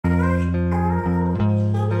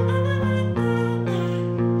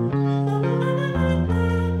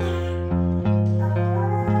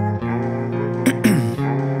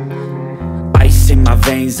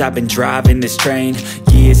veins, I've been driving this train.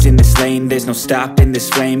 Years in this lane, there's no stopping this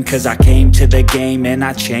flame. Cause I came to the game and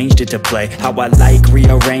I changed it to play how I like,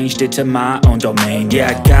 rearranged it to my own domain.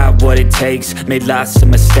 Yeah, I got what it takes, made lots of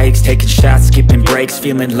mistakes, taking shots, skipping breaks,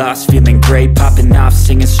 feeling lost, feeling great, popping off,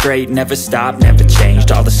 singing straight, never stopped, never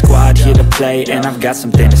changed. All the squad here to play, and I've got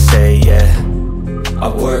something to say, yeah. I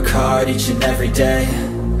work hard each and every day,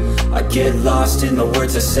 I get lost in the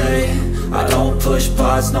words I say. I don't push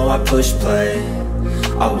pause, no, I push play.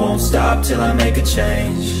 I won't stop till I make a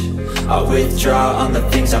change. I withdraw on the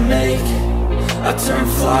things I make. I turn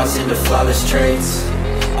flaws into flawless traits.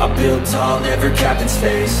 I build tall, never capped in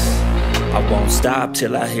space. I won't stop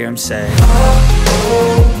till I hear him say, oh,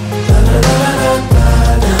 oh, la la la la la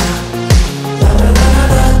la, la la la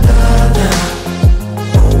la la la,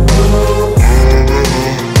 oh, oh,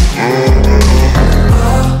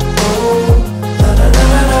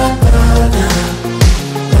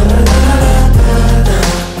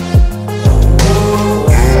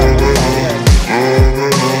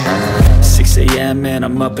 and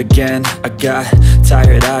I'm up again. I got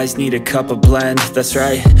tired eyes, need a cup of blend. That's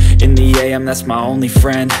right, in the AM, that's my only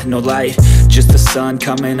friend. No light, just the sun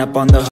coming up on the